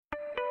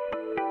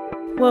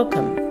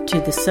Welcome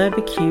to the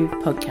Sober Q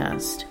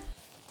podcast.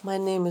 My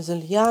name is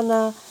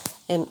Uliana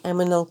and I'm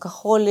an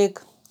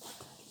alcoholic.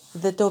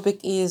 The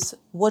topic is,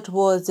 what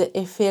was the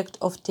effect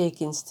of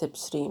taking step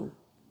 3?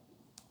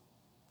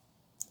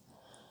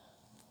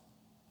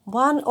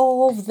 One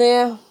of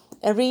the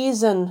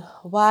reason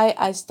why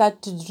I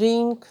started to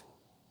drink,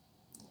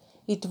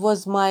 it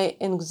was my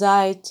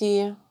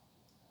anxiety,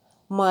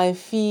 my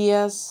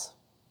fears,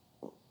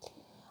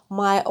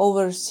 my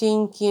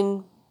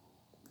overthinking.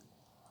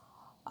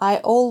 I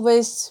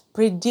always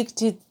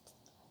predicted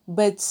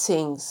bad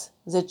things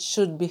that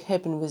should be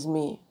happening with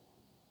me.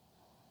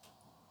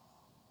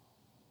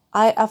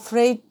 I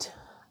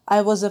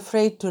was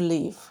afraid to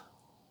live.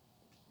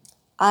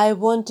 I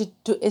wanted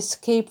to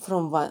escape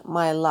from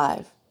my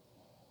life.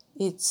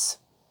 It's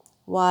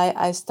why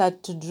I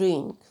started to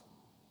drink.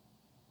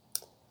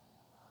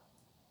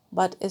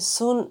 But as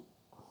soon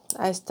as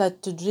I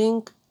started to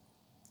drink,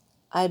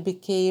 I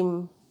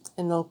became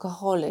an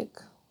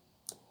alcoholic.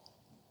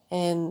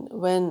 And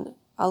when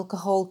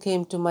alcohol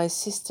came to my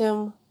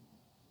system,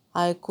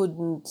 I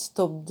couldn't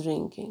stop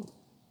drinking.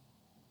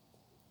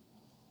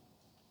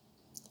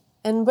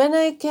 And when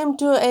I came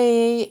to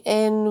AA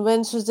and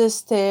went through the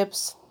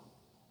steps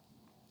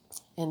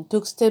and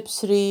took step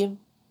 3,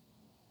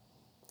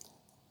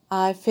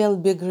 I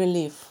felt big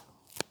relief.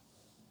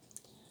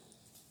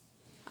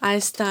 I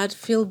started to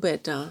feel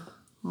better.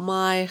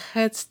 My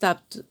head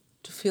started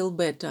to feel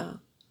better.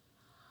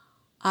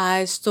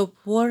 I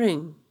stopped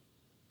worrying.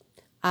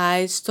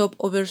 I stopped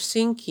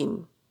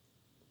overthinking.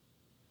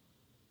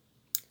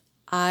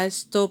 I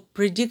stopped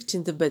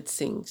predicting the bad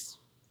things.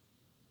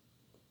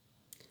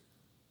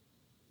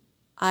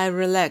 I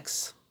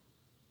relax.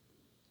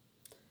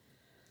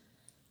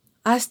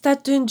 I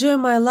start to enjoy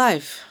my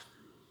life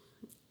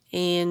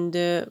and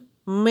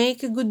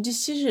make a good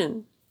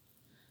decision,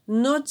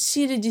 not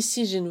silly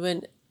decision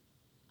when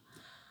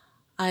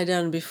I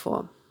done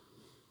before.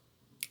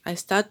 I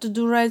start to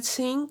do right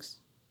things,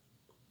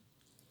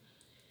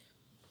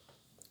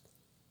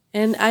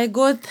 and I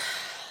got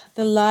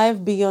the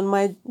life beyond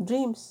my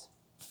dreams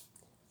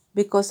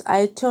because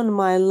I turned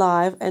my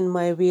life and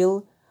my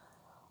will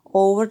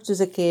over to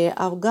the care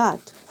of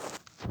God,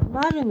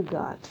 loving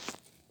God,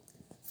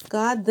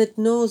 God that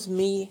knows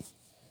me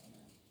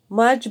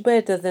much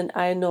better than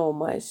I know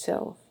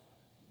myself,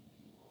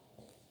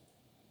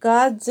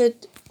 God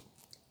that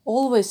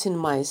always in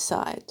my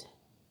side,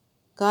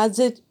 God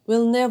that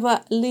will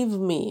never leave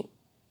me.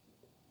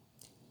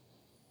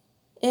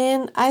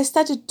 And I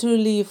started to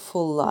live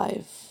full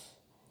life,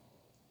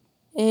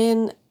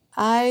 and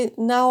I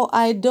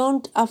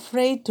don't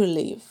afraid to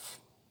live.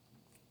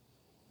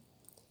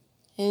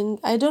 And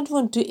I don't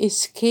want to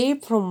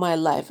escape from my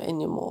life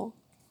anymore.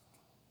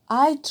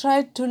 I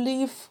try to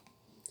live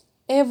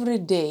every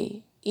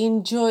day,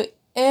 enjoy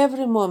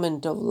every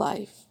moment of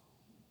life.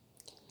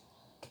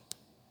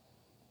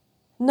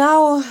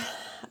 Now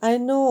I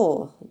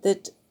know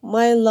that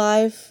my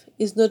life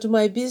is not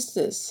my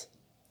business.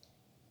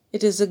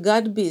 It is a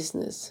God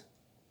business.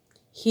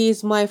 He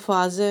is my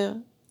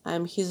father,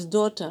 I'm his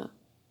daughter.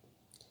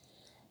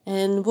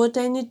 And what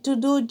I need to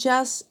do,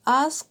 just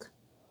ask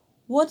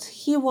what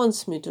he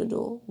wants me to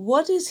do.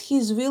 What is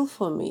his will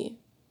for me?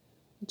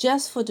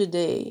 Just for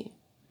today.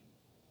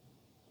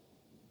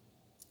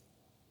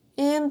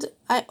 And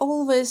I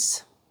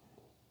always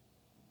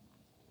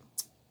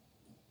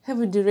have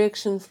a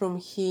direction from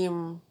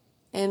him.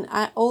 And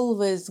I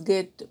always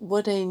get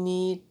what I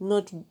need,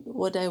 not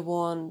what I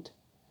want.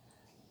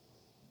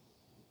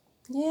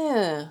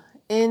 Yeah,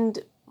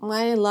 and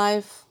my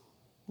life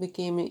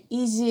became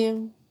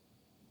easy,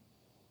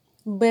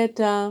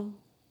 better,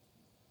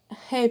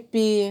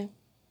 happy,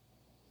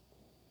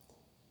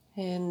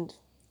 and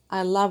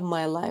I love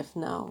my life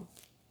now.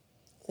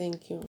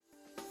 Thank you.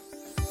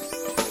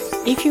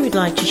 If you would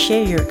like to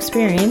share your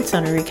experience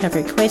on a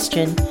recovery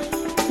question,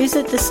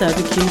 visit the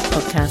Sober Q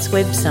podcast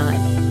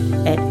website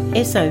at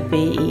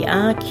soberq.com.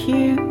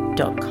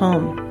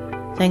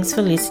 Thanks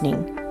for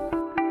listening.